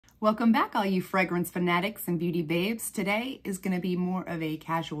Welcome back, all you fragrance fanatics and beauty babes. Today is going to be more of a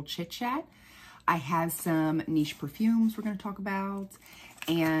casual chit-chat. I have some niche perfumes we're going to talk about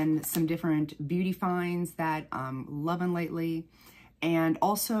and some different beauty finds that I'm loving lately, and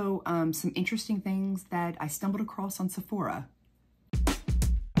also some interesting things that I stumbled across on Sephora.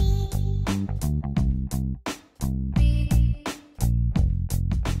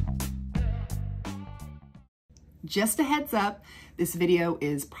 Just a heads up, this video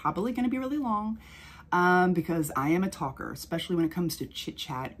is probably going to be really long because I am a talker, especially when it comes to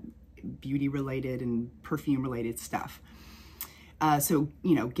chit-chat, beauty-related and perfume-related stuff. So,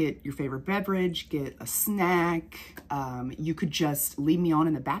 you know, get your favorite beverage, get a snack. You could just leave me on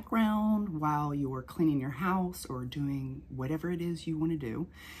in the background while you're cleaning your house or doing whatever it is you want to do.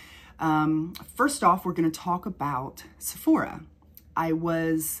 First off, we're going to talk about Sephora. I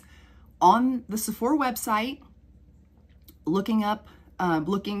was on the Sephora website looking up, I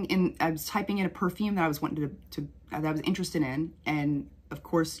was typing in a perfume that I was wanting that I was interested in. And of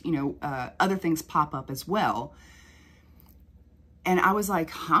course, you know, other things pop up as well. And I was like,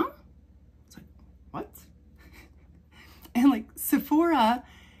 huh? It's like, what? And like Sephora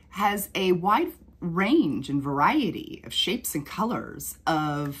has a wide range and variety of shapes and colors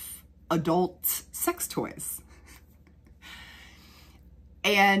of adult sex toys.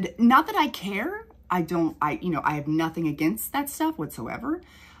 And not that I care. I have nothing against that stuff whatsoever.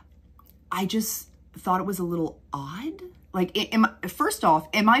 I just thought it was a little odd. Like, first off,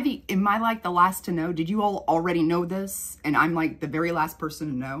 am I like the last to know? Did you all already know this? And I'm like the very last person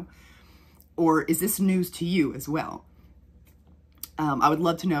to know? Or is this news to you as well? I would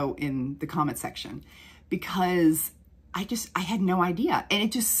love to know in the comment section, because I had no idea. And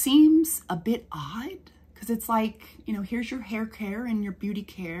it just seems a bit odd, because it's like, you know, here's your hair care and your beauty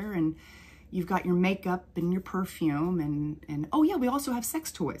care, and you've got your makeup and your perfume, and oh yeah, we also have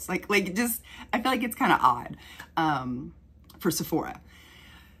sex toys. Like just, I feel like it's kind of odd for Sephora.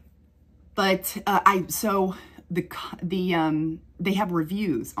 But they have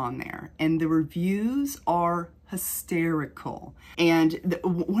reviews on there, and the reviews are hysterical. And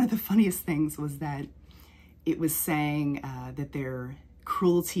one of the funniest things was that it was saying that they're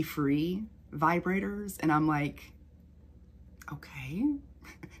cruelty-free vibrators, and I'm like, okay.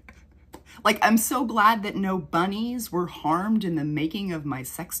 Like, I'm so glad that no bunnies were harmed in the making of my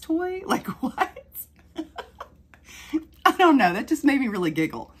sex toy. Like, what? I don't know. That just made me really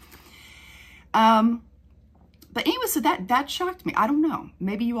giggle. But anyway, so that shocked me. I don't know.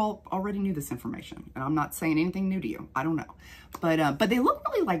 Maybe you all already knew this information, and I'm not saying anything new to you. I don't know. But they look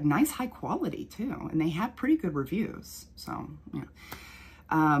really like nice, high quality too, and they have pretty good reviews. So, yeah.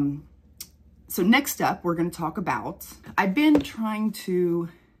 So next up, we're going to talk about, I've been trying to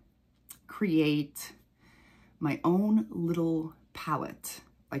create my own little palette,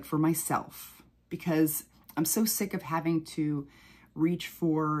 like for myself, because I'm so sick of having to reach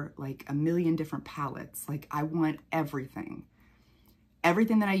for like a million different palettes. Like, I want everything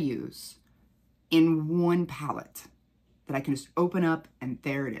that I use in one palette that I can just open up, and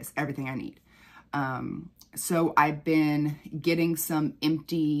there it is, everything I need. So I've been getting some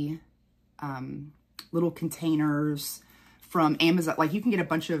empty little containers from Amazon. Like, you can get a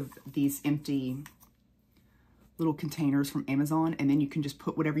bunch of these empty little containers from Amazon, and then you can just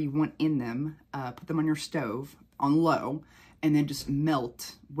put whatever you want in them, put them on your stove on low, and then just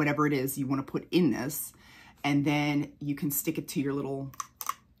melt whatever it is you want to put in this. And then you can stick it to your little,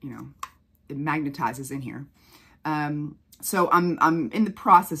 you know, it magnetizes in here. So I'm in the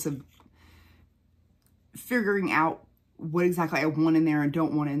process of figuring out what exactly I want in there and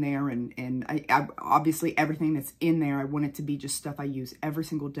don't want in there. And I obviously everything that's in there, I want it to be just stuff I use every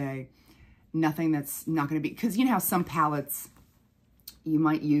single day. Nothing that's not going to be, because you know how some palettes, you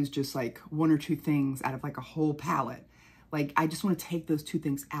might use just like one or two things out of like a whole palette. Like, I just want to take those two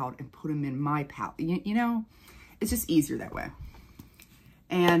things out and put them in my palette. You know, it's just easier that way.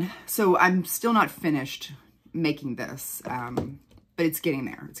 And so I'm still not finished making this, but it's getting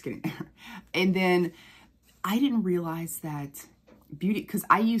there. It's getting there. And then I didn't realize that beauty, because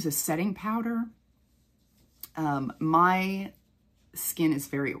I use a setting powder. My skin is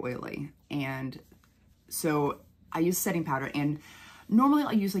very oily, and so I use setting powder, and normally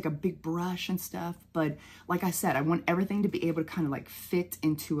I'll use like a big brush and stuff, but like I said, I want everything to be able to kind of like fit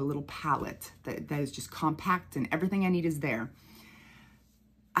into a little palette that is just compact, and everything I need is there.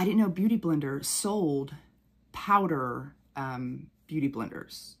 I didn't know Beauty Blender sold powder beauty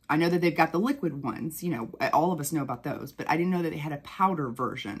blenders. I know that they've got the liquid ones, you know, all of us know about those, but I didn't know that they had a powder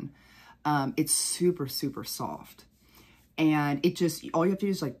version. It's super, super soft. And it just, all you have to do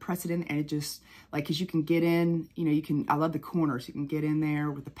is like press it in, and it just, like, cause you can get in, you know, you can, I love the corners. You can get in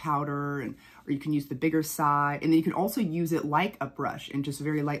there with the powder, and, or you can use the bigger side. And then you can also use it like a brush and just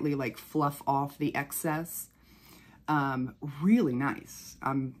very lightly like fluff off the excess. Really nice.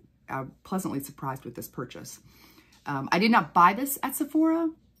 I'm pleasantly surprised with this purchase. I did not buy this at Sephora.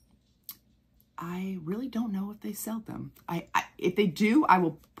 I really don't know if they sell them. If they do, I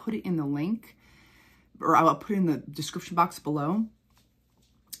will put it in the link, or I will put it in the description box below.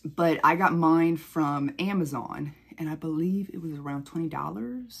 But I got mine from Amazon, and I believe it was around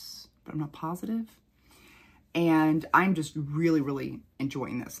 $20, but I'm not positive. And I'm just really, really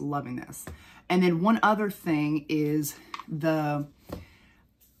enjoying this, loving this. And then one other thing is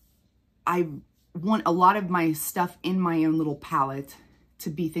I want a lot of my stuff in my own little palette to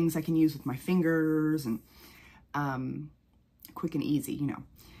be things I can use with my fingers, and quick and easy, you know.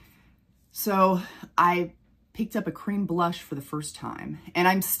 So I picked up a cream blush for the first time, and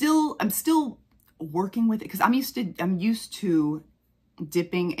I'm still working with it, because I'm used to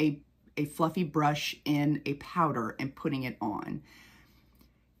dipping a fluffy brush in a powder and putting it on.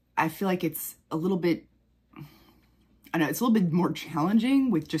 I feel like it's a little bit, I know, it's a little bit more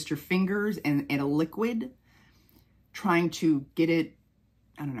challenging with just your fingers and a liquid, trying to get it,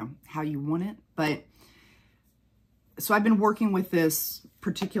 I don't know how you want it. But so I've been working with this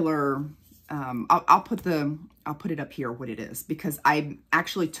particular, I'll put it up here what it is, because I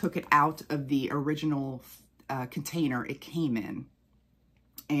actually took it out of the original container it came in,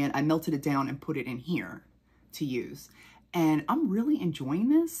 and I melted it down and put it in here to use. And I'm really enjoying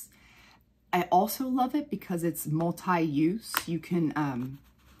this. I also love it because it's multi-use. You can,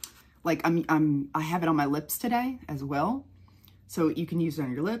 like, I have it on my lips today as well. So you can use it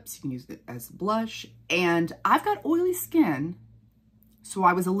on your lips, you can use it as blush. And I've got oily skin, so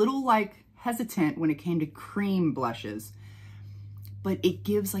I was a little like hesitant when it came to cream blushes, but it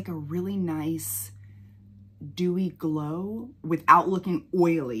gives like a really nice dewy glow without looking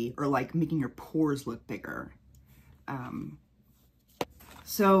oily or like making your pores look bigger.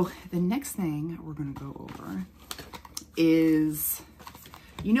 So the next thing we're gonna go over is,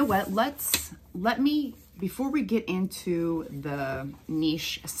 you know what, let me, before we get into the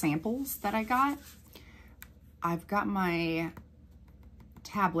niche samples that I got, I've got my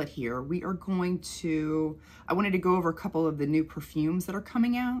tablet here. We are going to, I wanted to go over a couple of the new perfumes that are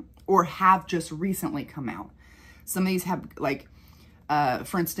coming out or have just recently come out. Some of these have like,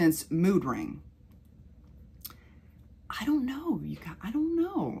 for instance, Mood Ring. I don't know, you guys, I don't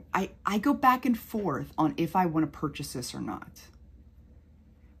know. I go back and forth on if I want to purchase this or not.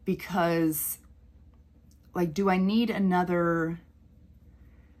 Because, like, do I need another,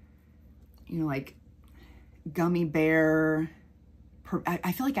 you know, like, gummy bear?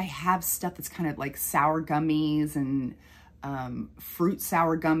 I feel like I have stuff that's kind of like sour gummies and fruit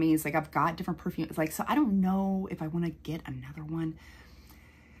sour gummies. Like, I've got different perfumes. Like, so I don't know if I want to get another one.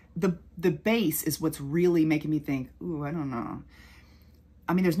 The base is what's really making me think, ooh, I don't know.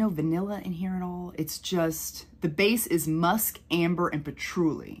 I mean, there's no vanilla in here at all. It's just, the base is musk, amber, and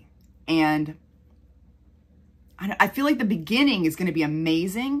patchouli. And I feel like the beginning is going to be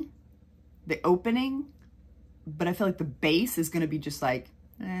amazing, the opening, but I feel like the base is going to be just like,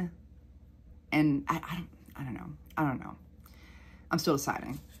 eh. And I don't know. I'm still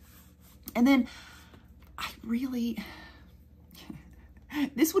deciding. And then I really,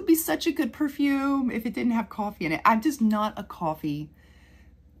 this would be such a good perfume if it didn't have coffee in it. I'm just not a coffee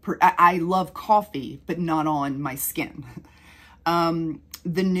I love coffee, but not on my skin.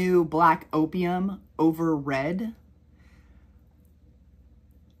 The new Black Opium Over Red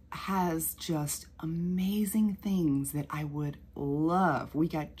has just amazing things that I would love. We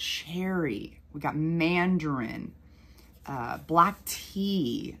got cherry, we got mandarin, black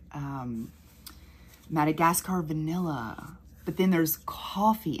tea, Madagascar vanilla, but then there's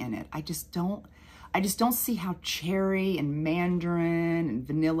coffee in it. I just don't see how cherry and mandarin and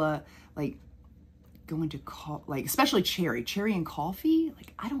vanilla like go into like, especially cherry and coffee.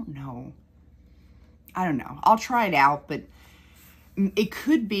 Like, I don't know. I'll try it out, but it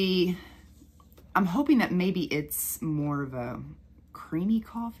could be, I'm hoping that maybe it's more of a creamy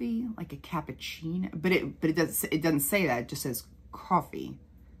coffee, like a cappuccino, but it doesn't say that. It just says coffee.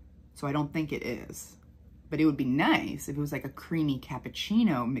 So I don't think it is. But it would be nice if it was like a creamy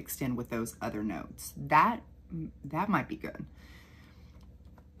cappuccino mixed in with those other notes. That might be good.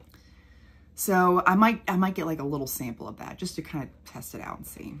 So I might get like a little sample of that just to kind of test it out and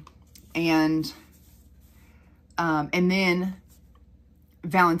see. And then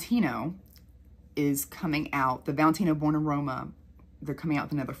Valentino is coming out. The Valentino Born Aroma, they're coming out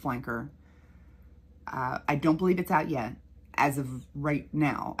with another flanker. I don't believe it's out yet. as of right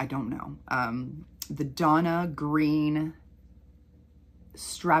now, I don't know. The Donna Green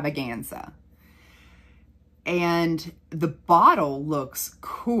Stravaganza. And the bottle looks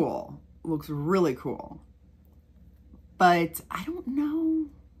cool, looks really cool. But I don't know,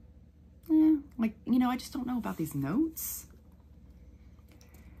 like, you know, I just don't know about these notes.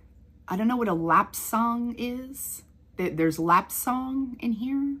 I don't know what a lap song is. There's lap song in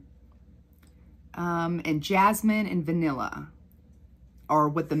here. And jasmine and vanilla are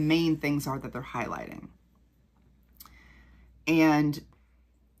what the main things are that they're highlighting. And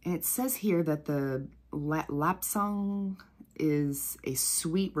it says here that the lap song is a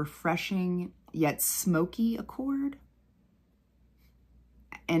sweet, refreshing, yet smoky accord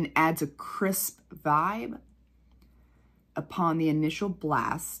and adds a crisp vibe upon the initial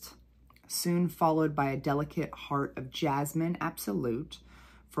blast, soon followed by a delicate heart of jasmine absolute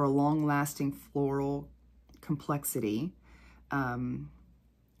for a long-lasting floral complexity. The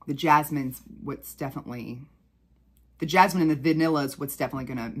jasmine's what's definitely, the jasmine and the vanilla is what's definitely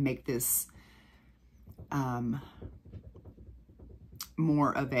gonna make this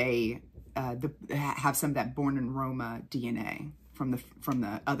more of a, have some of that Born in Roma DNA from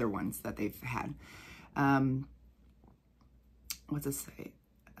the other ones that they've had. What's it say?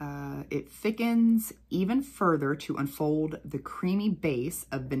 It thickens even further to unfold the creamy base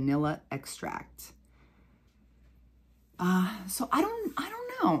of vanilla extract. So I don't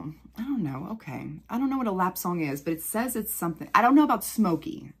know. Okay. I don't know what a lap song is, but it says it's something. I don't know about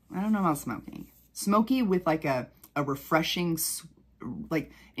smoky. Smoky with like a refreshing,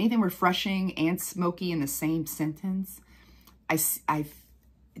 like anything refreshing and smoky in the same sentence.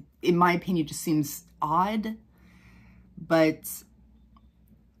 In my opinion, just seems odd, but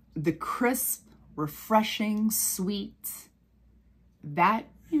the crisp, refreshing, sweet, that,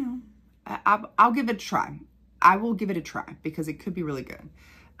 you know, I'll give it a try. I will give it a try because it could be really good.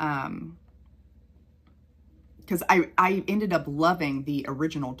 Because I ended up loving the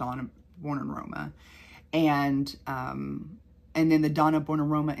original Donna Born in Roma, and then the Donna Born in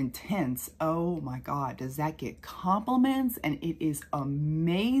Roma Intense. Oh my God, does that get compliments? And it is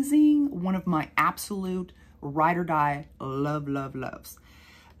amazing. One of my absolute ride or die loves.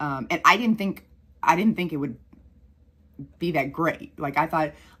 And I didn't think it would be that great. Like I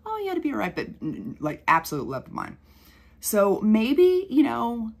thought, oh yeah, it'd be all right, but like absolute love of mine. So maybe, you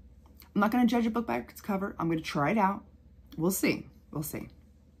know, I'm not going to judge a book by its cover. I'm going to try it out. We'll see.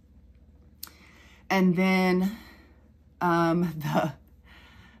 And then the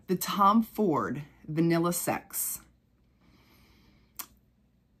Tom Ford Vanilla Sex.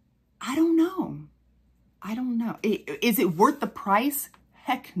 I don't know. Is it worth the price?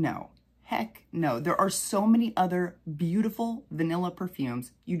 Heck no. There are so many other beautiful vanilla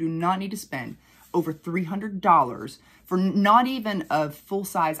perfumes. You do not need to spend over $300 for not even a full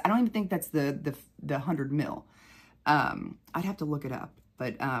size. I don't even think that's the 100 mil. I'd have to look it up,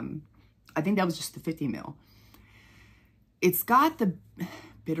 but I think that was just the 50 mil. It's got the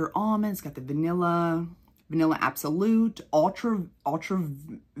bitter almond, it's got the vanilla absolute, ultra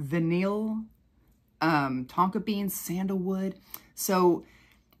vanille, tonka beans, sandalwood. So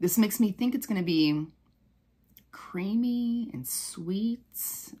this makes me think it's going to be creamy and sweet.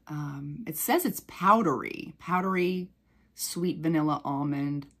 It says it's powdery, sweet vanilla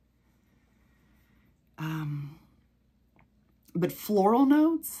almond. But floral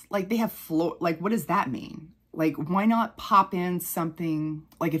notes, like they have like what does that mean? Like why not pop in something,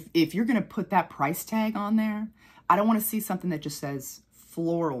 like if you're going to put that price tag on there, I don't want to see something that just says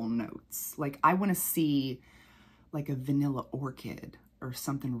floral notes. Like I want to see like a vanilla orchid or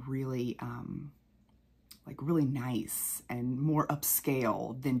something really, like really nice and more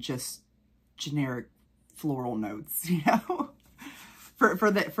upscale than just generic floral notes, you know,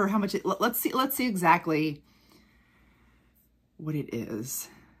 for how much let's see exactly what it is.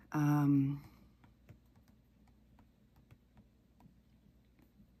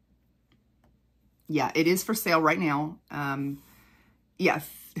 Yeah, it is for sale right now. Yeah,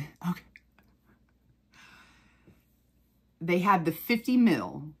 okay. They have the 50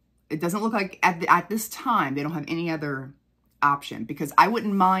 mil. It doesn't look like at this time, they don't have any other option because I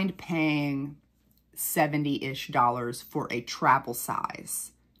wouldn't mind paying $70-ish for a travel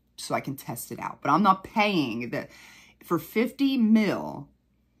size so I can test it out. But I'm not paying for 50 mil,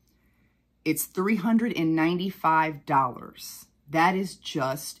 it's $395. That is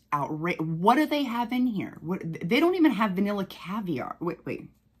just outrageous. What do they have in here? They don't even have vanilla caviar. Wait,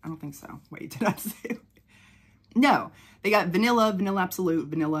 I don't think so. Wait, did I say? No, they got vanilla absolute,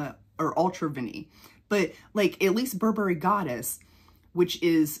 vanilla, or ultra vanilla. But like at least Burberry Goddess, which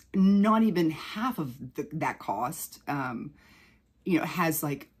is not even half of that cost, you know, has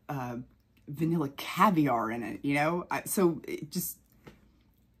like vanilla caviar in it, you know? So it just,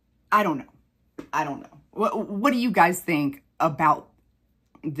 I don't know. I don't know. What do you guys think about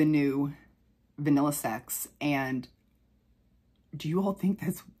the new Vanilla Sex? And do you all think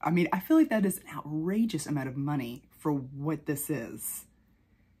that's, I mean, I feel like that is an outrageous amount of money for what this is.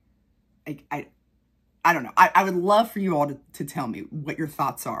 Like, I don't know. I would love for you all to tell me what your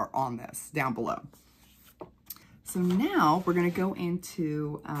thoughts are on this down below. So now we're going to go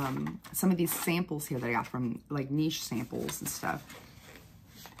into some of these samples here that I got from like niche samples and stuff.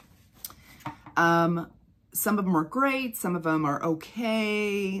 Some of them are great. Some of them are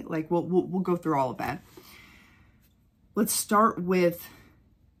okay. Like we'll go through all of that. Let's start with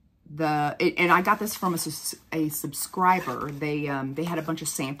and I got this from a subscriber. They had a bunch of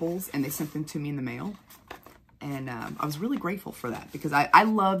samples and they sent them to me in the mail. And I was really grateful for that because I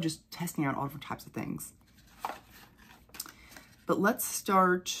love just testing out all different types of things. But let's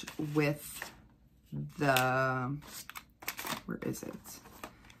start with where is it?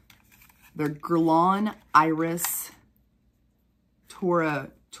 The Guerlain Iris Torafia?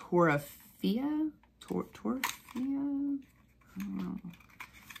 Torafia?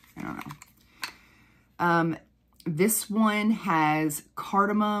 I don't know. This one has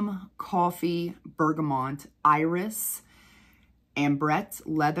cardamom, coffee, bergamot, iris, ambrette,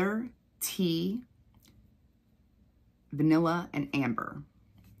 leather, tea, vanilla, and amber.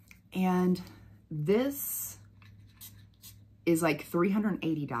 And this is like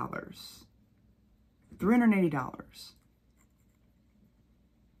 $380. $380.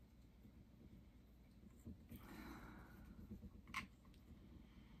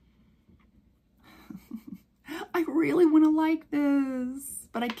 I really want to like this,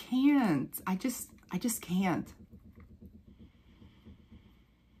 but I can't. I just can't.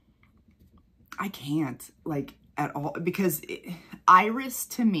 I can't, like, at all, because iris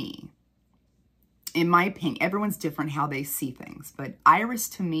to me, in my opinion, everyone's different how they see things, but iris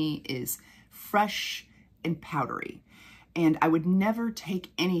to me is fresh and powdery. And I would never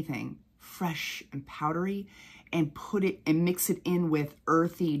take anything fresh and powdery and put it and mix it in with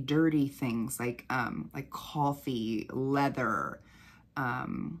earthy, dirty things like coffee, leather,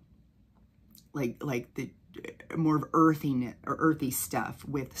 like the more of earthy stuff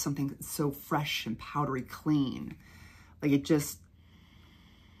with something so fresh and powdery clean. Like it just,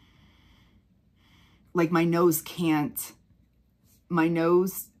 like my nose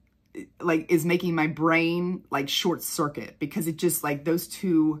like is making my brain like short circuit because it just like those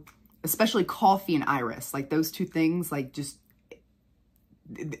two, especially coffee and iris, like those two things, like just,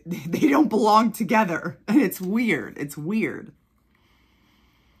 they don't belong together. And it's weird. It's weird.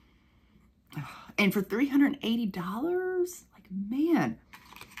 And for $380, like, man.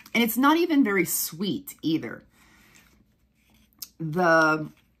 And it's not even very sweet either. The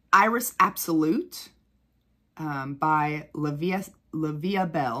Iris Absolute by La Vie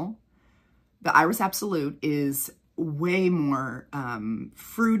Belle. The Iris Absolute is way more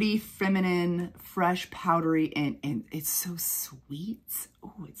fruity, feminine, fresh, powdery, and it's so sweet.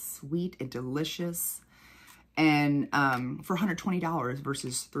 Oh, it's sweet and delicious. And for $120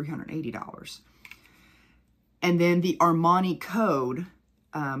 versus $380. And then the Armani Code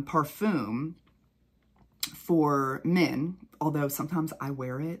Perfume for men, although sometimes I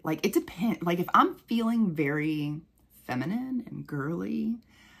wear it. Like, it depends. Like, if I'm feeling very feminine and girly,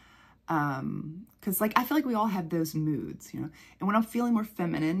 because, like, I feel like we all have those moods, you know. And when I'm feeling more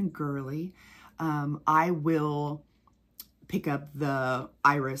feminine and girly, I will pick up the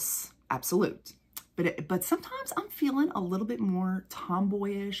Iris Absolute. But sometimes I'm feeling a little bit more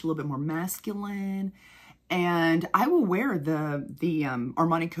tomboyish, a little bit more masculine, and I will wear the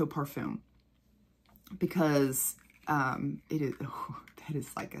Armani Code Perfume because it is, oh, that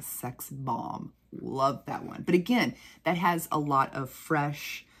is like a sex bomb. Love that one. But again, that has a lot of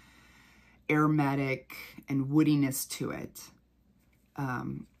fresh, aromatic, and woodiness to it.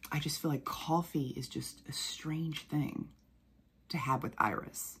 I just feel like coffee is just a strange thing to have with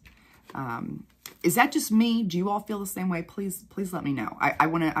Iris. Is that just me? Do you all feel the same way? Please let me know. I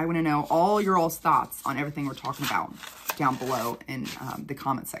want to know all your all's thoughts on everything we're talking about down below in the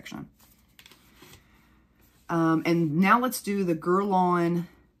comment section. And now let's do the Guerlain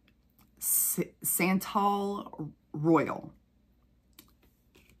Santal Royal.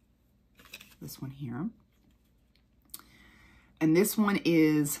 This one here. And this one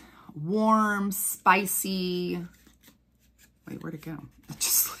is warm, spicy. Wait, where'd it go?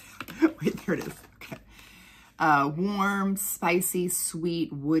 Wait, there it is. Okay. Warm, spicy,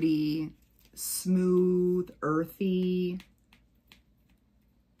 sweet, woody, smooth, earthy.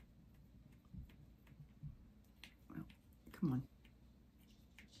 Well, come on.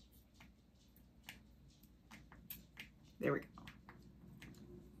 There we go.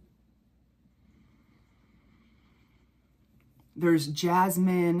 There's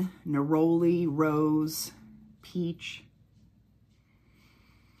jasmine, neroli, rose, peach,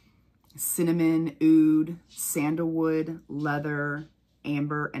 cinnamon, oud, sandalwood, leather,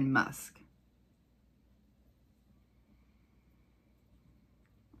 amber, and musk.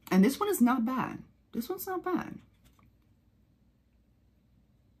 And this one is not bad. This one's not bad.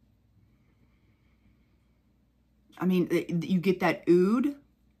 I mean, you get that oud,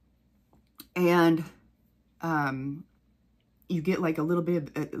 and you get like a little bit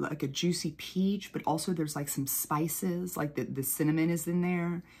of like a juicy peach, but also there's like some spices, like the cinnamon is in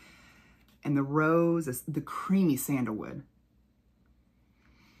there, and the rose, the creamy sandalwood.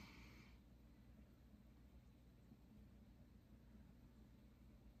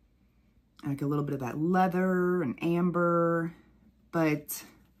 Like a little bit of that leather and amber, but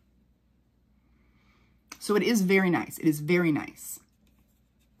so it is very nice. It is very nice.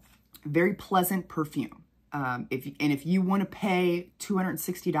 Very pleasant perfume. If you want to pay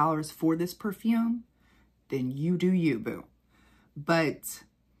 $260 for this perfume, then you do you, boo. But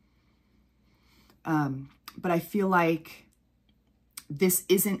I feel like this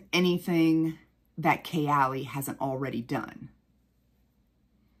isn't anything that Kayali hasn't already done.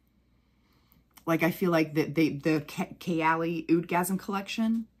 Like, I feel like the Kayali Oudgasm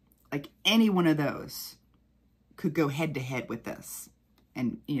collection, like any one of those could go head to head with this.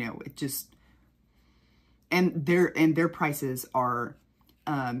 And, you know, it just, and their prices are,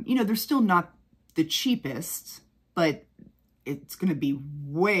 you know, they're still not the cheapest, but it's going to be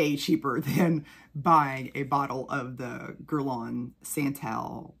way cheaper than buying a bottle of the Guerlain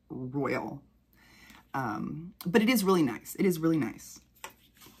Santal Royal. But it is really nice. It is really nice.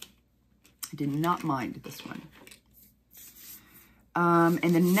 I did not mind this one.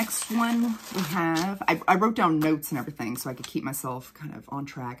 And the next one we have, I wrote down notes and everything so I could keep myself kind of on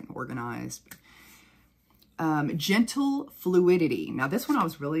track and organized. Gentle Fluidity. Now this one I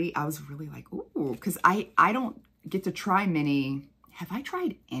was really like, ooh, because I don't get to try many. Have I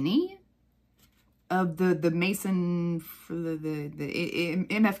tried any of the Mason, for the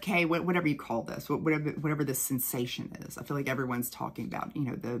MFK, whatever you call this, whatever this sensation is? I feel like everyone's talking about, you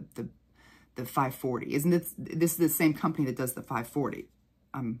know, the 540. Isn't this is the same company that does the 540?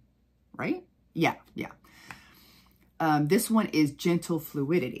 Right? Yeah. This one is Gentle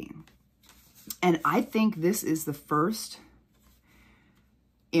Fluidity. And I think this is the first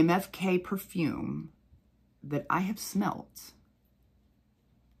MFK perfume that I have smelt.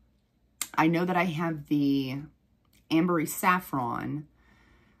 I know that I have the Ambery Saffron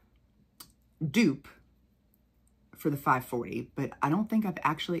dupe for the 540, but I don't think I've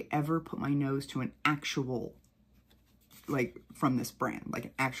actually ever put my nose to an actual, like, from this brand, like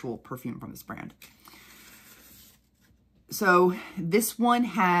an actual perfume from this brand. So this one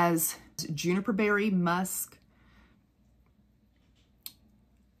has juniper berry, musk,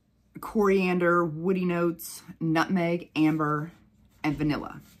 coriander, woody notes, nutmeg, amber, and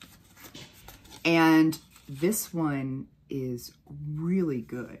vanilla. And this one is really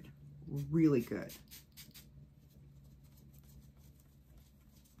good, really good.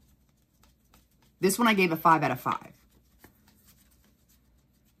 This one I gave a 5 out of 5.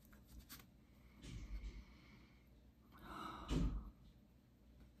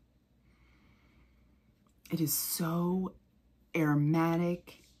 It is so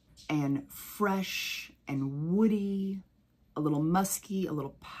aromatic and fresh and woody, a little musky, a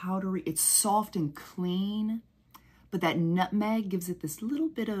little powdery. It's soft and clean, but that nutmeg gives it this little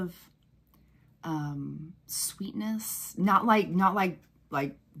bit of sweetness. Not like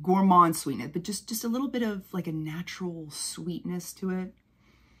gourmand sweetness, but just a little bit of like a natural sweetness to it.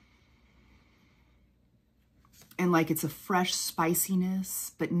 And like it's a fresh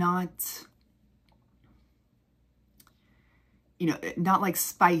spiciness, but not, you know, not like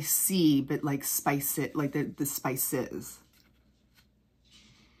spicy, but like spice it, like the spices.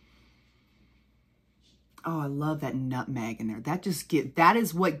 Oh, I love that nutmeg in there. That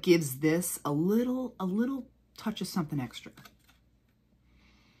is what gives this a little touch of something extra.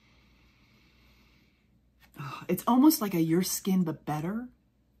 Oh, it's almost like a Your Skin But Better,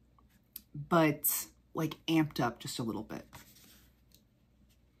 but like amped up just a little bit.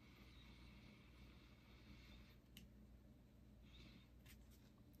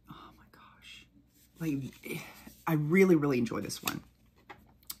 Oh my gosh. Like, I really enjoy this one.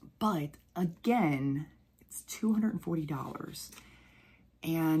 But again, it's $240.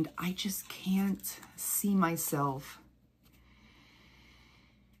 And I just can't see myself,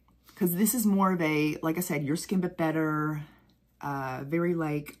 because this is more of a, like I said, Your Skin But Better, very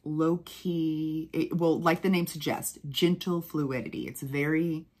like low key. Well, like the name suggests, gentle fluidity. It's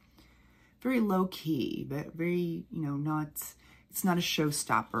very, very low key, but very, you know, not, it's not a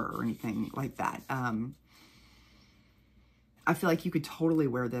showstopper or anything like that. I feel like you could totally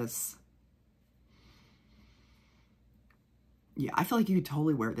wear this. Yeah, I feel like you could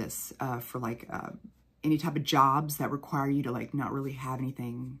totally wear this for like any type of jobs that require you to like not really have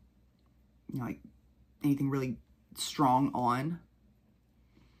anything, you know, like anything really strong on.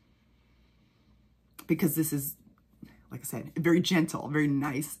 Because this is, like I said, very gentle, very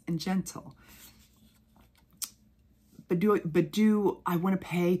nice and gentle. But do I want to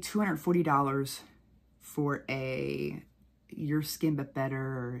pay $240 for a Your Skin But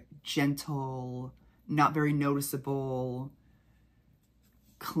Better, gentle, not very noticeable,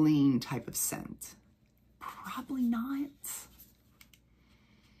 clean type of scent? Probably not.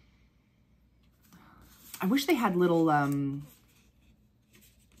 I wish they had little, I wonder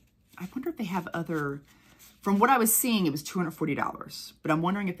if they have other, from what I was seeing, it was $240, but I'm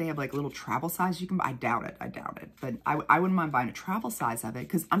wondering if they have like little travel size you can buy. I doubt it, but I wouldn't mind buying a travel size of it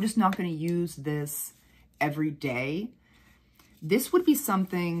because I'm just not going to use this every day. This would be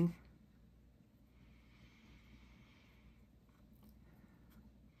something,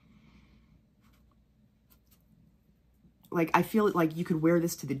 like, I feel like you could wear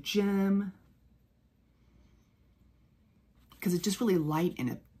this to the gym because it's just really light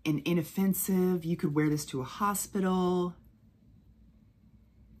and inoffensive. You could wear this to a hospital.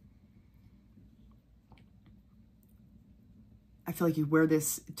 I feel like you wear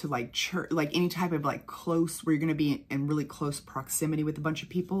this to like church, like any type of like close, where you're going to be in really close proximity with a bunch of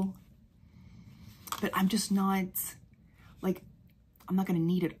people. But I'm just not, like, I'm not going to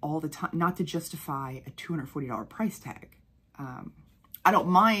need it all the time, not to justify a $240 price tag. I don't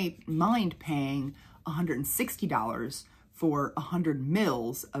mind paying $160 for 100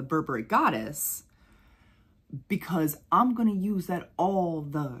 mils of Burberry Goddess because I'm going to use that all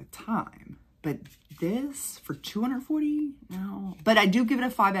the time. But this for $240? No. But I do give it a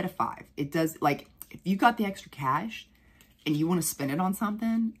 5 out of 5. It does, like, if you got the extra cash and you want to spend it on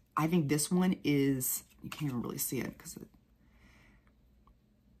something, I think this one is, you can't even really see it because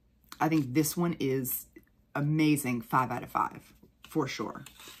I think this one is amazing. 5 out of 5 for sure.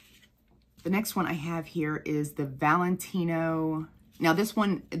 The next one I have here is the Valentino. Now this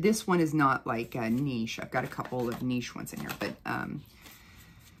one is not like a niche. I've got a couple of niche ones in here,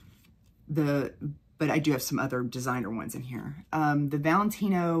 but I do have some other designer ones in here. The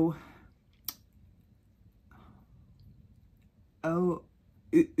Valentino Uomo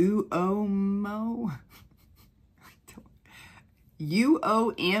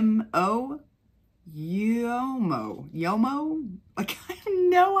Yomo. Like, I have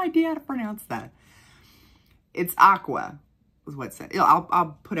no idea how to pronounce that. It's aqua, is what it said.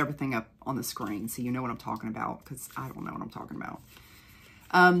 I'll put everything up on the screen so you know what I'm talking about, because I don't know what I'm talking about.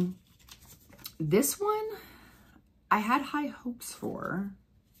 This one, I had high hopes for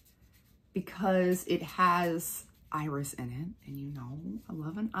because it has iris in it. And you know, I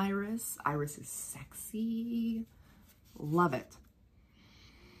love an iris. Iris is sexy. Love it.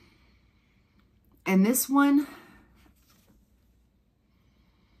 And this one,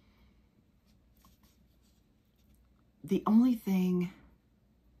 the only thing,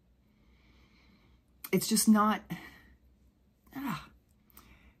 it's just not,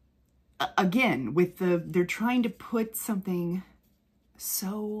 again, with they're trying to put something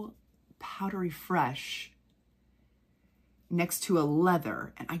so powdery fresh next to a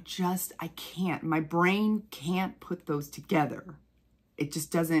leather, and I can't, my brain can't put those together. It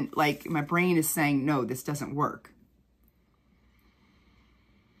just doesn't, like, my brain is saying, no, this doesn't work.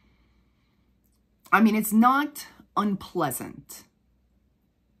 I mean, it's not unpleasant.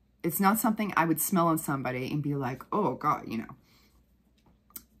 It's not something I would smell on somebody and be like, oh God, you know.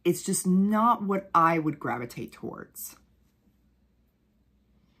 It's just not what I would gravitate towards.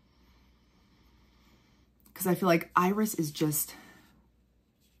 Because I feel like iris is just,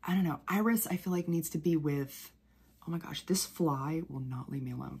 I don't know. Iris, I feel like needs to be with, oh my gosh, this fly will not leave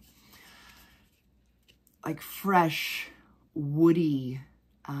me alone. Like fresh, woody,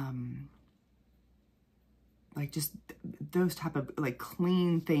 like just those type of like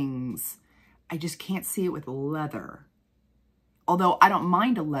clean things. I just can't see it with leather. Although I don't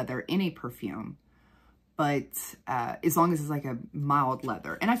mind a leather in a perfume, but as long as it's like a mild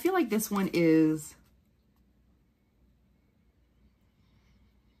leather. And I feel like this one is,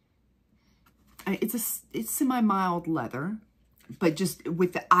 it's semi-mild leather, but just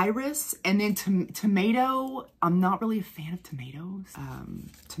with the iris. And then tomato, I'm not really a fan of tomatoes.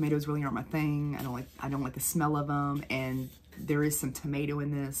 Tomatoes really aren't my thing. I don't like the smell of them. And There is some tomato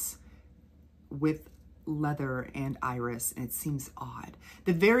in this with leather and iris, and it seems odd.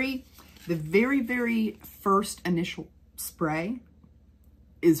 The very first initial spray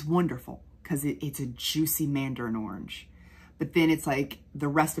is wonderful because it's a juicy mandarin orange. But then it's like, the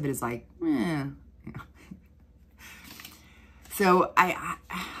rest of it is like, eh. So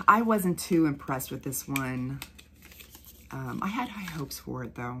I wasn't too impressed with this one. I had high hopes for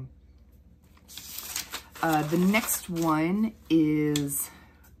it though. The next one is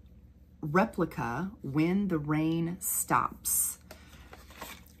Replica, When the Rain Stops.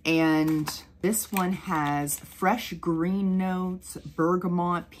 And this one has fresh green notes,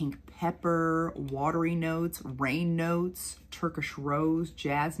 bergamot, pink pepper, watery notes, rain notes, Turkish rose,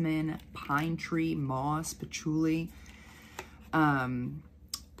 jasmine, pine tree, moss, patchouli. I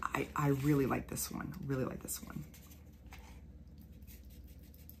really like this one. Really like this one.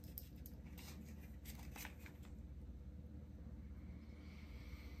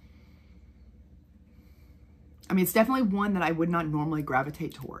 I mean, it's definitely one that I would not normally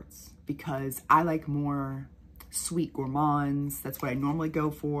gravitate towards because I like more sweet gourmands. That's what I normally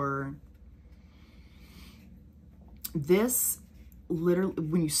go for. This literally,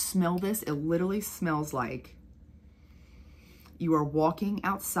 when you smell this, it literally smells like you are walking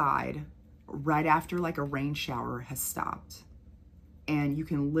outside right after like a rain shower has stopped. And you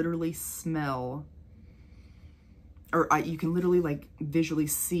can literally smell, or you can literally like visually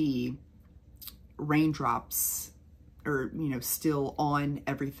see raindrops, or you know, still on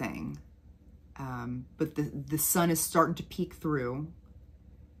everything, but the sun is starting to peek through,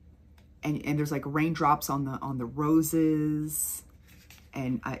 and there's like raindrops on the roses,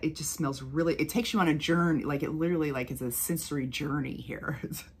 and it just smells really, it takes you on a journey, like it literally like is a sensory journey here.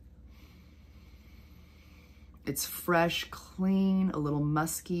 It's fresh, clean, a little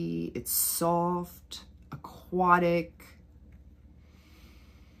musky, it's soft, aquatic,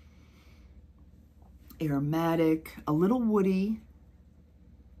 aromatic, a little woody.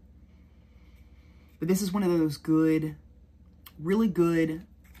 But this is one of those good, really good,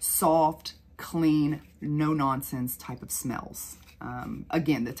 soft, clean, no nonsense type of smells.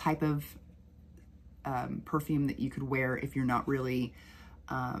 Again, the type of perfume that you could wear if you're not really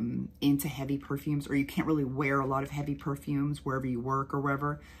into heavy perfumes, or you can't really wear a lot of heavy perfumes wherever you work or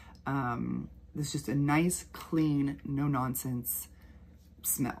wherever. This is just a nice, clean, no nonsense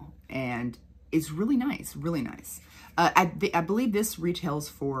smell. And it's really nice, really nice. I believe this retails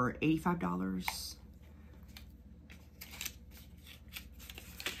for $85.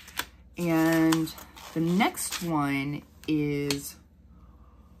 And the next one is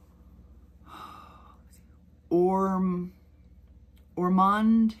Ormond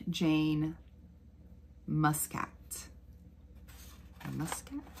Jane Muscat.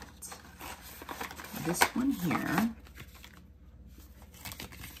 Muscat. This one here.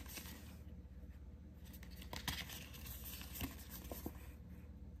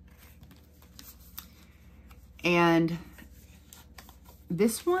 And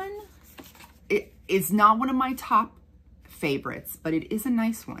this one, it is not one of my top favorites, but it is a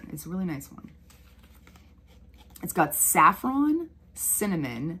nice one. It's a really nice one. It's got saffron,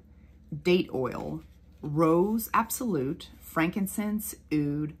 cinnamon, date oil, rose absolute, frankincense,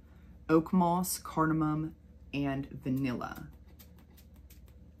 oud, oak moss, cardamom, and vanilla.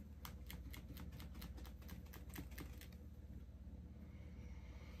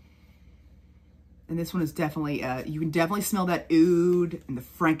 And this one is definitely, you can definitely smell that oud and the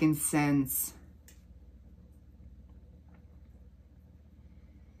frankincense.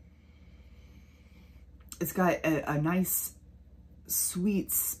 It's got a nice,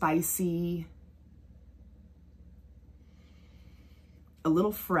 sweet, spicy, a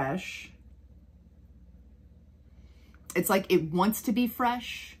little fresh. It's like it wants to be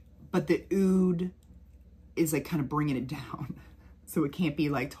fresh, but the oud is like kind of bringing it down. So it can't be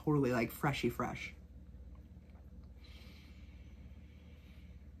like totally like freshy fresh.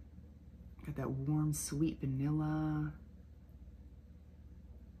 Got that warm, sweet vanilla.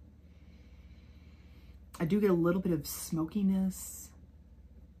 I do get a little bit of smokiness.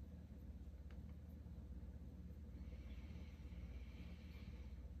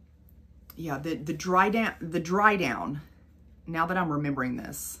 Yeah, the dry down, now that I'm remembering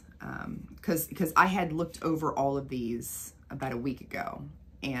this, because I had looked over all of these about a week ago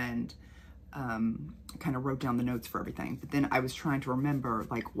and kind of wrote down the notes for everything. But then I was trying to remember,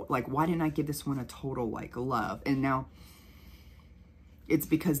 like why didn't I give this one a total like love? And now it's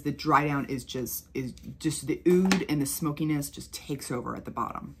because the dry down is just the oud and the smokiness just takes over at the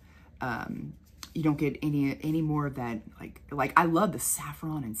bottom. You don't get any more of that, like I love the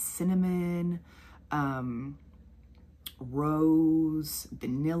saffron and cinnamon, rose,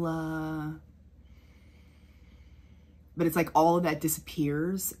 vanilla. But it's like all of that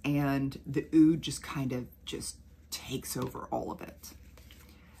disappears and the oud just kind of just takes over all of it.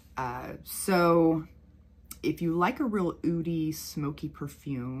 So if you like a real oudy, smoky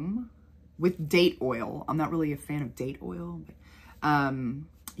perfume with date oil, I'm not really a fan of date oil, but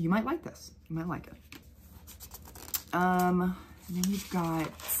you might like this. You might like it. And then you've got,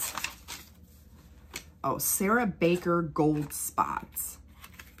 oh, Sarah Baker Gold Spots.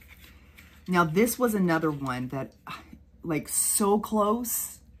 Now this was another one that, like, so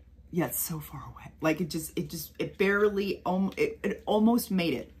close, yet so far away. Like it barely, it almost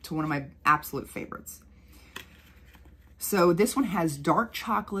made it to one of my absolute favorites. So this one has dark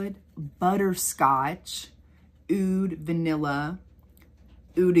chocolate, butterscotch, oud, vanilla,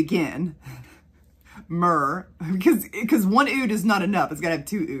 oud again, myrrh, because one oud is not enough. It's got to have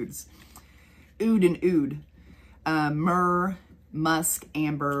two ouds. Oud and oud. Myrrh, musk,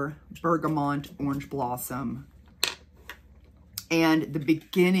 amber, bergamot, orange blossom. And the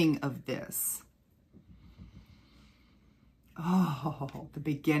beginning of this, oh, the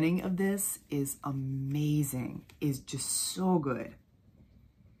beginning of this is amazing. Is just so good.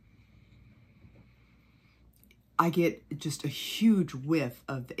 I get just a huge whiff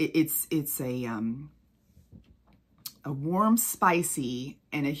of it's a warm, spicy,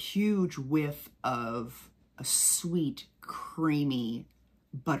 and a huge whiff of a sweet, creamy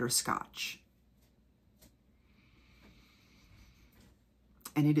butterscotch.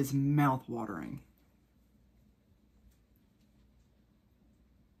 And it is mouth-watering.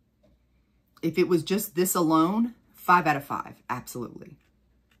 If it was just this alone, 5 out of 5, absolutely.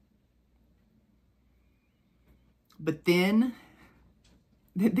 But then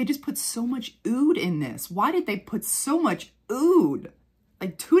they just put so much oud in this. Why did they put so much oud?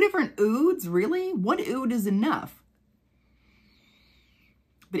 Like 2 different ouds, really? One oud is enough.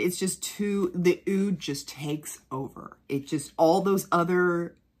 But it's just the oud just takes over. It just, all those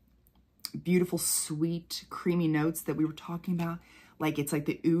other beautiful, sweet, creamy notes that we were talking about, like it's like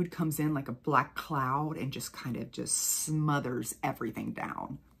the oud comes in like a black cloud and just kind of just smothers everything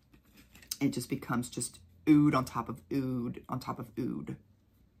down. It just becomes just oud on top of oud on top of oud.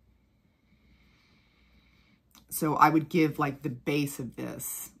 So I would give like the base of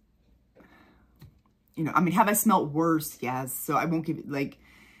this, you know, I mean, have I smelled worse? Yes. So I won't give it like,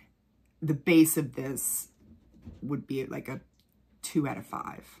 the base of this would be like a 2 out of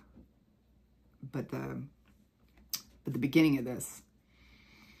 5. But the beginning of this,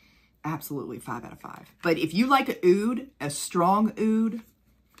 absolutely 5 out of 5. But if you like a oud, a strong oud,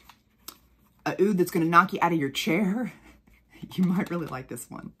 a oud that's going to knock you out of your chair, you might really like this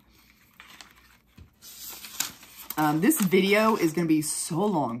one. This video is going to be so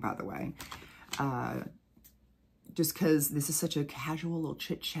long, by the way. Just because this is such a casual little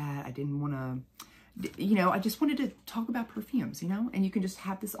chit chat. I didn't want to, you know, I just wanted to talk about perfumes, you know, and you can just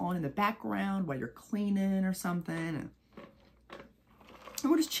have this on in the background while you're cleaning or something.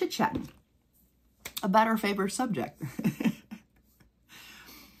 And we're just chit chatting about our favorite subject.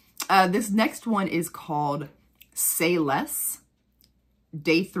 This next one is called Say Less,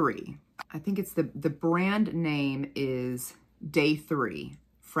 Day 3. I think it's the brand name is Day 3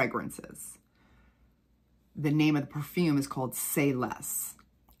 Fragrances. The name of the perfume is called Say Less.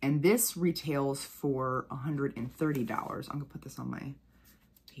 And this retails for $130. I'm going to put this on my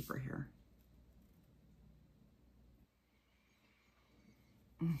paper here.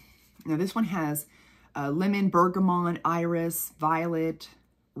 Now this one has lemon, bergamot, iris, violet,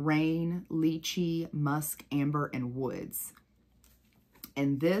 rain, lychee, musk, amber, and woods.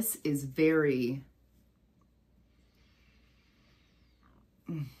 And this is very...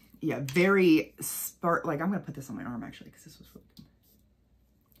 yeah, very like I'm going to put this on my arm actually because this was flipped.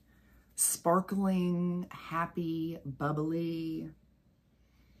 Sparkling, happy, bubbly,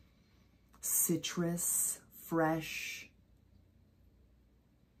 citrus, fresh.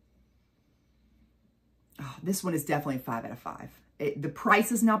 Oh, this one is definitely 5 out of 5. The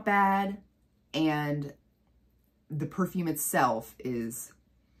price is not bad, and the perfume itself is,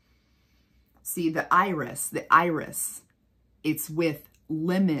 see, the iris, it's with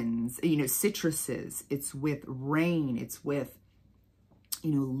lemons, you know, citruses, it's with rain, it's with,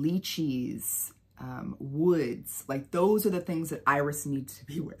 you know, lychees, woods. Like those are the things that iris needs to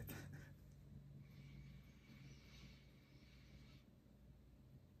be with.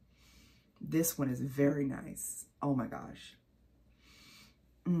 This one is very nice. Oh my gosh.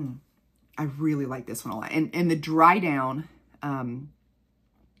 I really like this one a lot. And the dry down,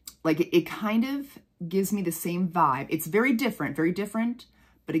 like it kind of gives me the same vibe. It's very different,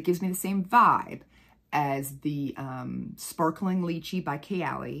 but it gives me the same vibe as the Sparkling Lychee by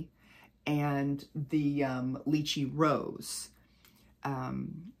Kayali and the Lychee Rose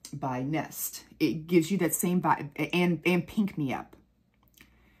by Nest. It gives you that same vibe, and Pink Me Up.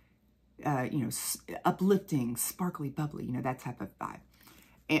 You know, uplifting, sparkly, bubbly, you know, that type of vibe.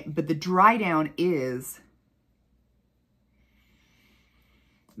 But the dry down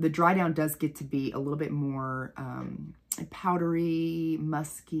does get to be a little bit more powdery,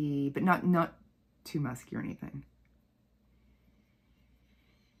 musky, but not too musky or anything.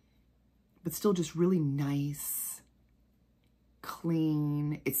 But still just really nice,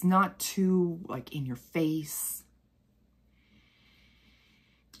 clean. It's not too, like, in your face.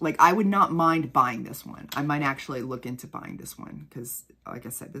 Like, I would not mind buying this one. I might actually look into buying this one because, like I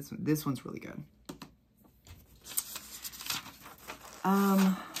said, this one's really good.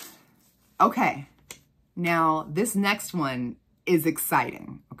 Okay. Now, this next one is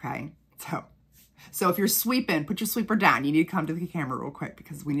exciting, okay? So if you're sweeping, put your sweeper down. You need to come to the camera real quick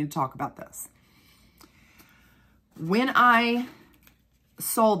because we need to talk about this. When I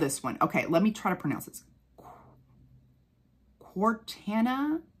saw this one, okay, let me try to pronounce this.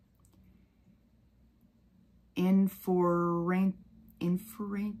 Cortana Inforent,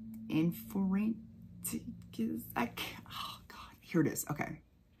 oh God, here it is. Okay,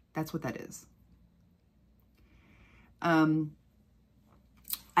 that's what that is. I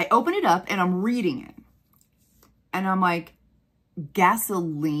open it up and I'm reading it, and I'm like,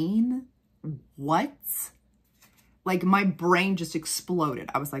 gasoline? What? Like, my brain just exploded.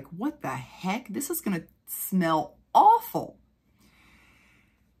 I was like, what the heck? This is gonna smell awful.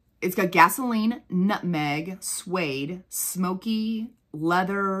 It's got gasoline, nutmeg, suede, smoky,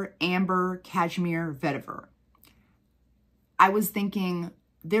 leather, amber, cashmere, vetiver. I was thinking,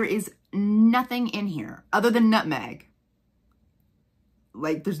 there is nothing in here other than nutmeg.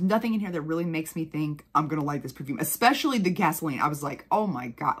 Like, there's nothing in here that really makes me think I'm going to like this perfume, especially the gasoline. I was like, oh my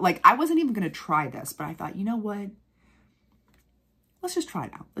God. Like, I wasn't even going to try this, but I thought, you know what? Let's just try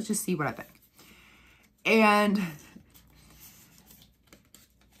it out. Let's just see what I think. And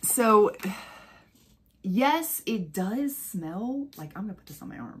so, yes, it does smell like, I'm going to put this on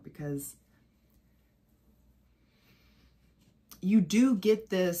my arm because you do get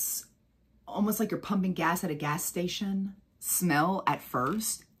this almost like you're pumping gas at a gas station smell at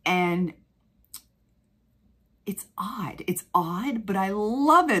first. And it's odd. It's odd, but I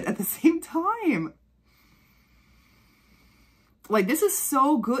love it at the same time. Like, this is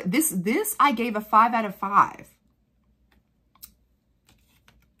so good. This I gave a 5 out of 5.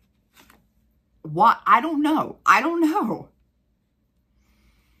 Why? I don't know. I don't know.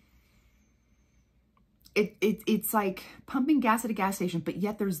 It's like pumping gas at a gas station, but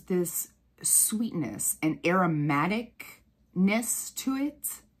yet there's this sweetness and aromaticness to it.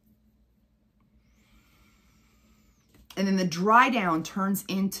 And then the dry down turns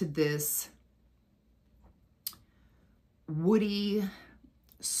into this woody,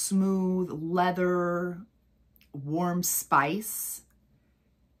 smooth, leather, warm spice.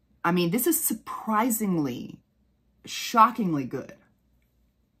 I mean, this is surprisingly, shockingly good.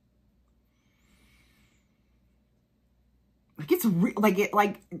 Like, it's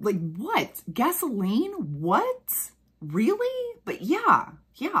like what? Gasoline? What? Really? But yeah.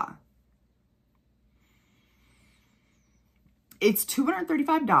 It's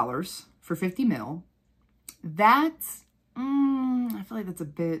 $235 for 50 ml. That's, I feel like that's a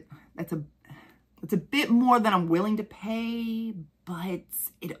bit more than I'm willing to pay, but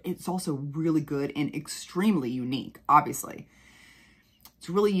it's also really good and extremely unique, obviously. It's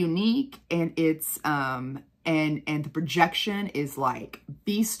really unique, and it's, and the projection is like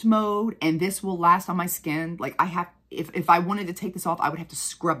beast mode, and this will last on my skin. Like, if I wanted to take this off, I would have to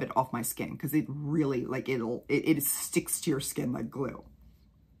scrub it off my skin because it really, like, it sticks to your skin like glue.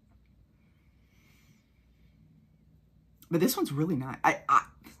 But this one's really nice. I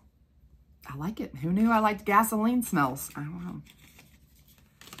like it. Who knew I liked gasoline smells? I don't know.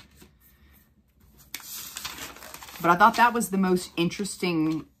 But I thought that was the most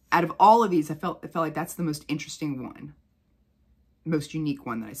interesting out of all of these. I felt like that's the most interesting one, most unique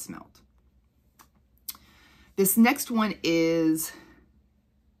one that I smelled. This next one is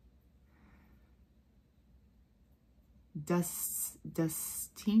Dacita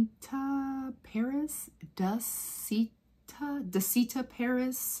Paris. Dacita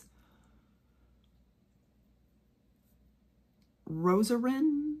Paris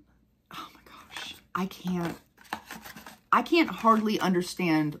Rosarin. Oh my gosh. I can't hardly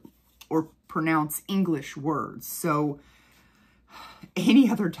understand or pronounce English words. So any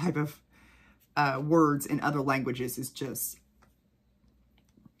other type of words in other languages is just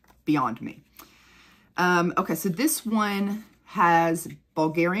beyond me. Okay, so this one has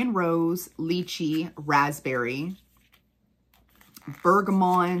Bulgarian rose, lychee, raspberry,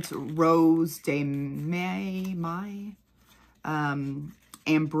 bergamot, rose de mai,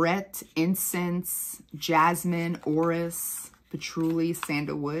 ambrette, incense, jasmine, orris, patchouli,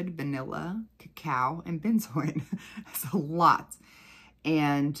 sandalwood, vanilla, cacao, and benzoin. That's a lot.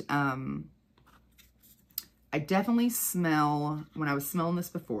 And I definitely smell, when I was smelling this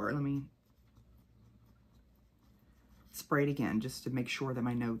before, let me spray it again just to make sure that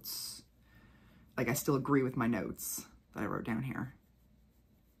my notes, like I still agree with my notes that I wrote down here.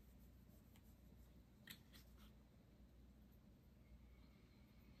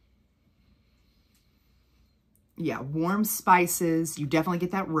 Yeah, warm spices. You definitely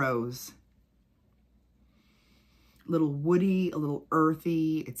get that rose. A little woody, a little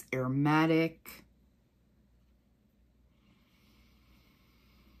earthy. It's aromatic.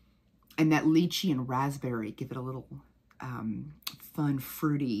 And that lychee and raspberry give it a little fun,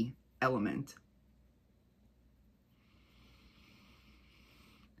 fruity element.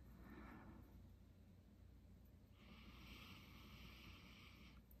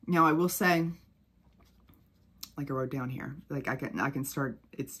 Now, I will say, like I wrote down here, like I can start,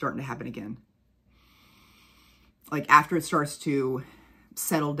 it's starting to happen again. Like after it starts to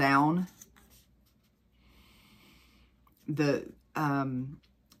settle down,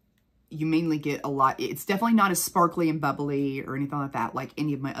 you mainly get a lot. It's definitely not as sparkly and bubbly or anything like that, like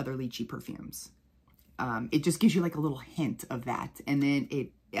any of my other lychee perfumes. It just gives you like a little hint of that. And then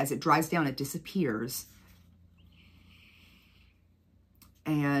as it dries down, it disappears.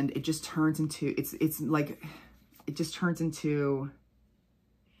 And it just turns into, it's like, it just turns into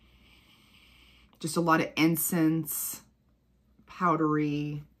just a lot of incense,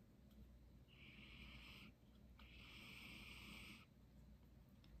 powdery,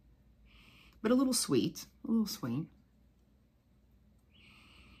 but a little sweet,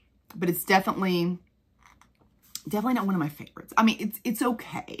 But it's definitely not one of my favorites. I mean, it's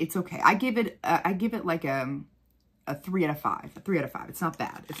okay. It's okay. I give it like a 3 out of 5. A 3 out of 5. It's not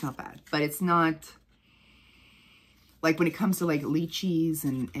bad. It's not bad. But it's not, like when it comes to like lychees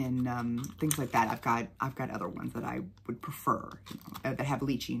and things like that, I've got other ones that I would prefer, that have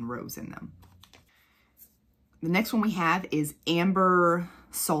lychee and rose in them. The next one we have is Amber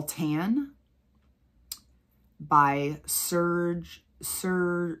Sultan by Serge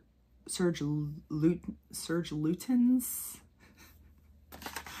Lutens.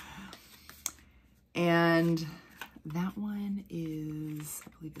 And that one is,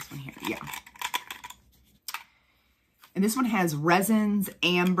 I believe this one here. Yeah. And this one has resins,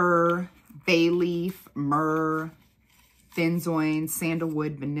 amber, bay leaf, myrrh, benzoin,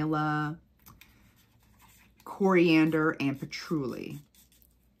 sandalwood, vanilla, coriander, and patchouli.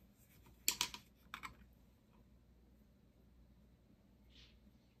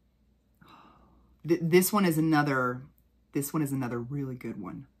 This one is another really good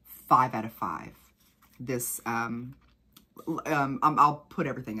one. 5 out of 5. This, I'll put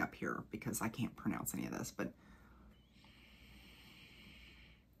everything up here because I can't pronounce any of this, but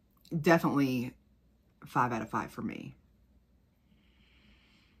definitely 5 out of 5 for me.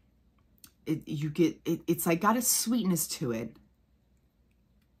 It's like got a sweetness to it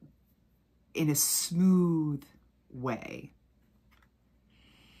in a smooth way.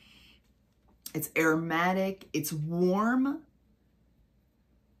 It's aromatic, it's warm,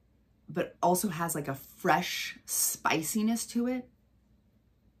 but also has like a fresh spiciness to it.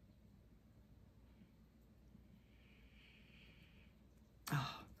 Oh,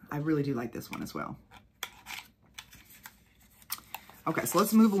 I really do like this one as well. Okay, so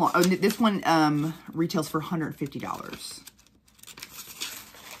let's move along. Oh, this one retails for $150.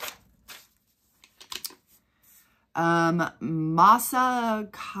 Masa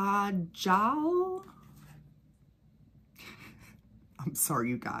Kajal. I'm sorry,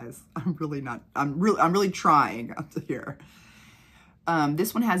 you guys. I'm really trying up to here.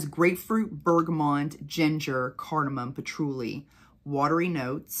 This one has grapefruit, bergamot, ginger, cardamom, patchouli, watery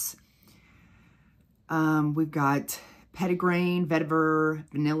notes. We've got petitgrain, vetiver,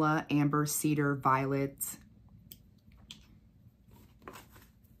 vanilla, amber, cedar, violet.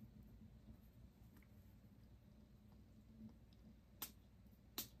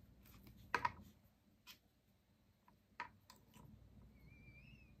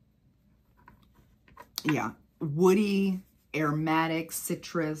 Yeah, woody, aromatic,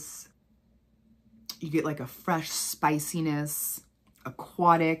 citrus. You get like a fresh spiciness,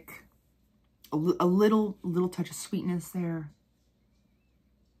 aquatic, a little touch of sweetness there.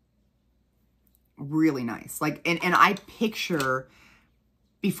 Really nice. Like, and I picture,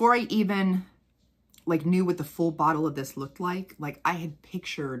 before I even like knew what the full bottle of this looked like I had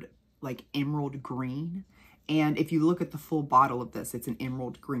pictured like emerald green. And if you look at the full bottle of this, it's an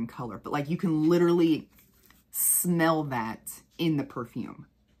emerald green color. But like you can literally smell that in the perfume.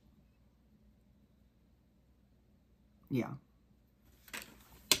 Yeah.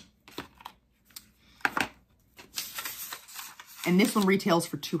 And this one retails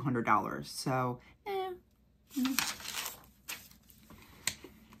for $200. So,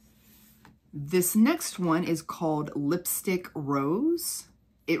 This next one is called Lipstick Rose.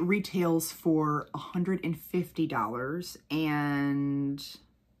 It retails for $150 and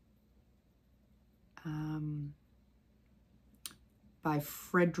by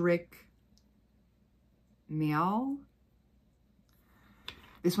Frederick Miel.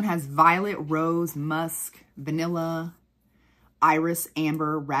 This one has violet, rose, musk, vanilla, iris,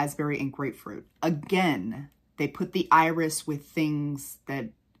 amber, raspberry, and grapefruit. Again, they put the iris with things that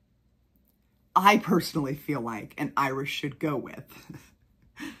I personally feel like an iris should go with.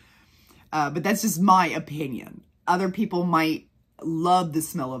 But that's just my opinion. Other people might love the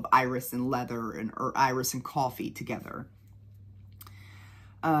smell of iris and leather or iris and coffee together.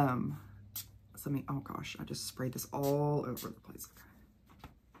 Oh gosh, I just sprayed this all over the place.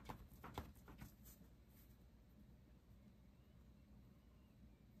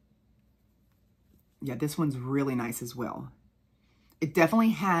 Yeah, this one's really nice as well. It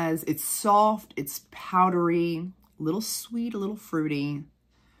definitely has, it's soft, it's powdery, a little sweet, a little fruity.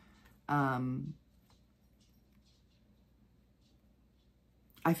 I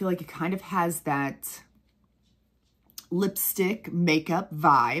feel like it kind of has that lipstick makeup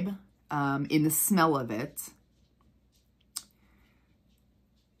vibe in the smell of it.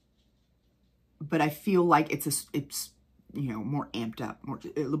 But I feel like it's you know, more amped up, a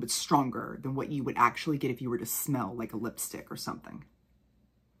little bit stronger than what you would actually get if you were to smell like a lipstick or something.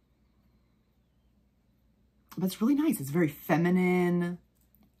 But it's really nice. It's very feminine.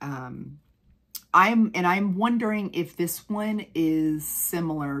 I'm wondering if this one is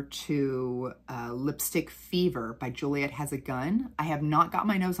similar to Lipstick Fever by Juliet Has a Gun. I have not got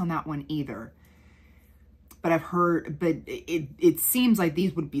my nose on that one either. But I've heard, but it seems like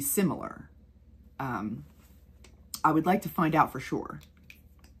these would be similar. I would like to find out for sure.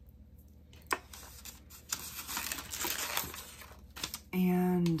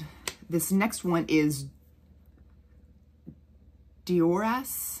 And this next one is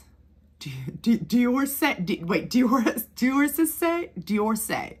Diorce. Certes.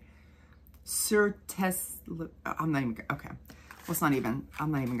 I'm not even, okay. Well, I'm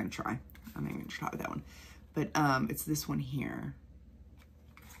not even going to try. I'm not even going to try with that one. But it's this one here.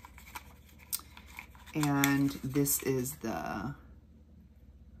 And this is the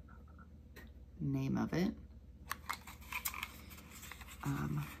name of it.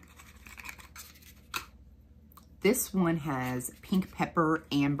 This one has pink pepper,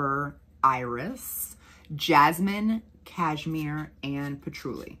 amber, iris, jasmine, cashmere, and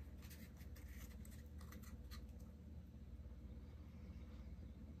patchouli.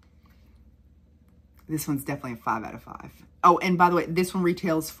 This one's definitely a 5 out of 5. Oh, and by the way, this one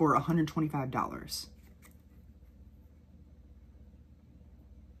retails for $125.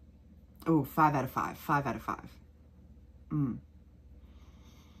 Oh, 5 out of 5. 5 out of 5.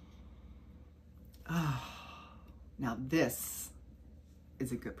 Oh, now this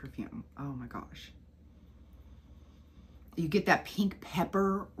is a good perfume. Oh my gosh. You get that pink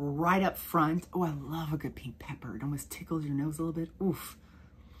pepper right up front. Oh, I love a good pink pepper. It almost tickles your nose a little bit. Oof.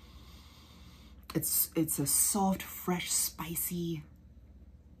 It's a soft, fresh, spicy.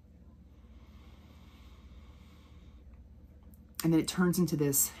 And then it turns into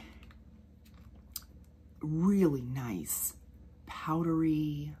this really nice,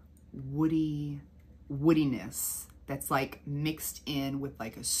 powdery, woodiness that's like mixed in with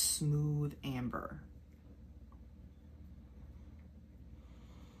like a smooth amber.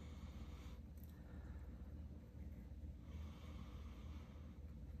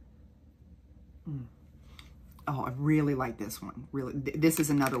 Oh, I really like this one. Really, this is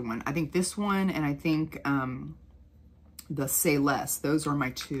another one. I think this one, and I think the Say Less. Those are my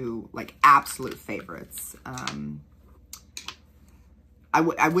two like absolute favorites.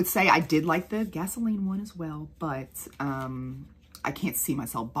 I would say I did like the gasoline one as well, but I can't see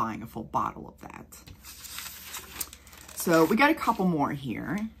myself buying a full bottle of that. So we got a couple more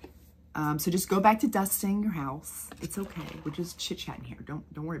here. So just go back to dusting your house. It's okay. We're just chit-chatting here. Don't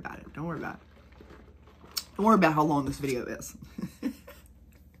worry about it. Don't worry about it. Don't worry about how long this video is.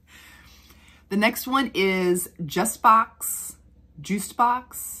 The next one is Juiced Box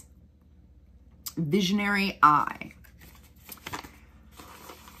Visionary Eye.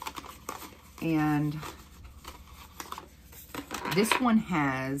 And this one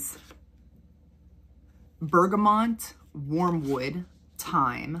has bergamot, wormwood,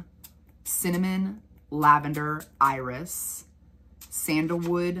 thyme, cinnamon, lavender, iris,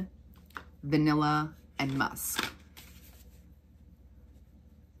 sandalwood, vanilla, and musk.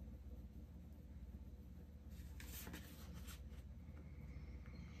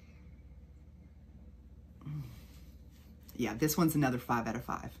 Yeah, this one's another 5 out of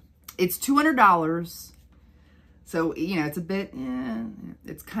 5. It's $200. So, you know, it's a bit,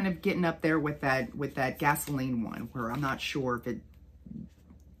 it's kind of getting up there with that gasoline one, where I'm not sure if it,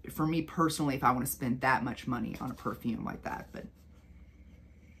 for me personally, if I want to spend that much money on a perfume like that,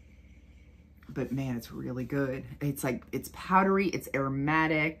 but man, it's really good. It's like, it's powdery, it's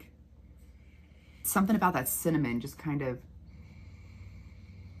aromatic. Something about that cinnamon just kind of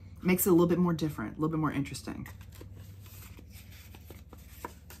makes it a little bit more different, a little bit more interesting.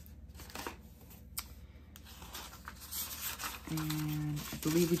 And I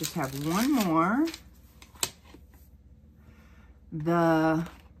believe we just have one more. The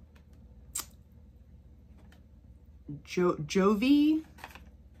Jovi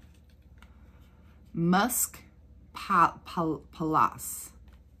Musk Palace.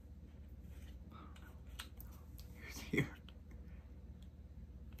 Here.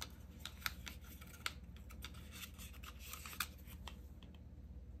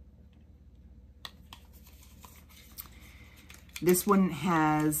 This one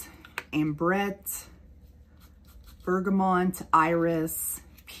has ambrette, bergamot, iris,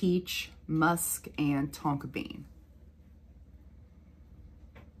 peach, musk, and tonka bean.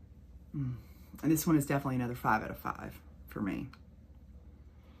 And this one is definitely another 5 out of 5 for me.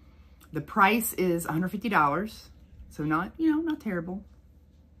 The price is $150, so not, you know, not terrible.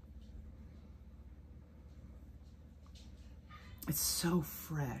 It's so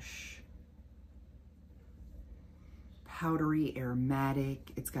fresh. Powdery,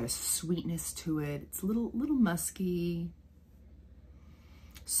 aromatic. It's got a sweetness to it. It's a little musky,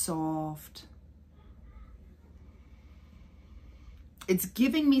 soft. It's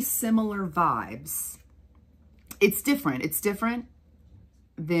giving me similar vibes. It's different. It's different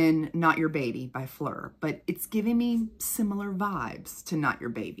than Not Your Baby by Fleur, but it's giving me similar vibes to Not Your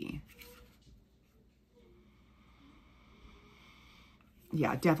Baby.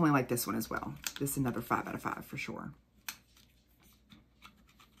 Yeah, definitely like this one as well. This is another 5 out of 5 for sure.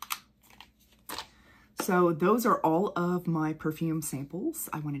 So those are all of my perfume samples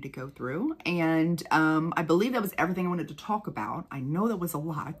I wanted to go through. And I believe that was everything I wanted to talk about. I know that was a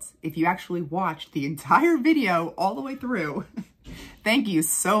lot. If you actually watched the entire video all the way through, thank you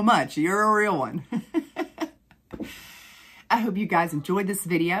so much. You're a real one. I hope you guys enjoyed this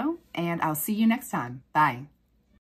video, and I'll see you next time. Bye.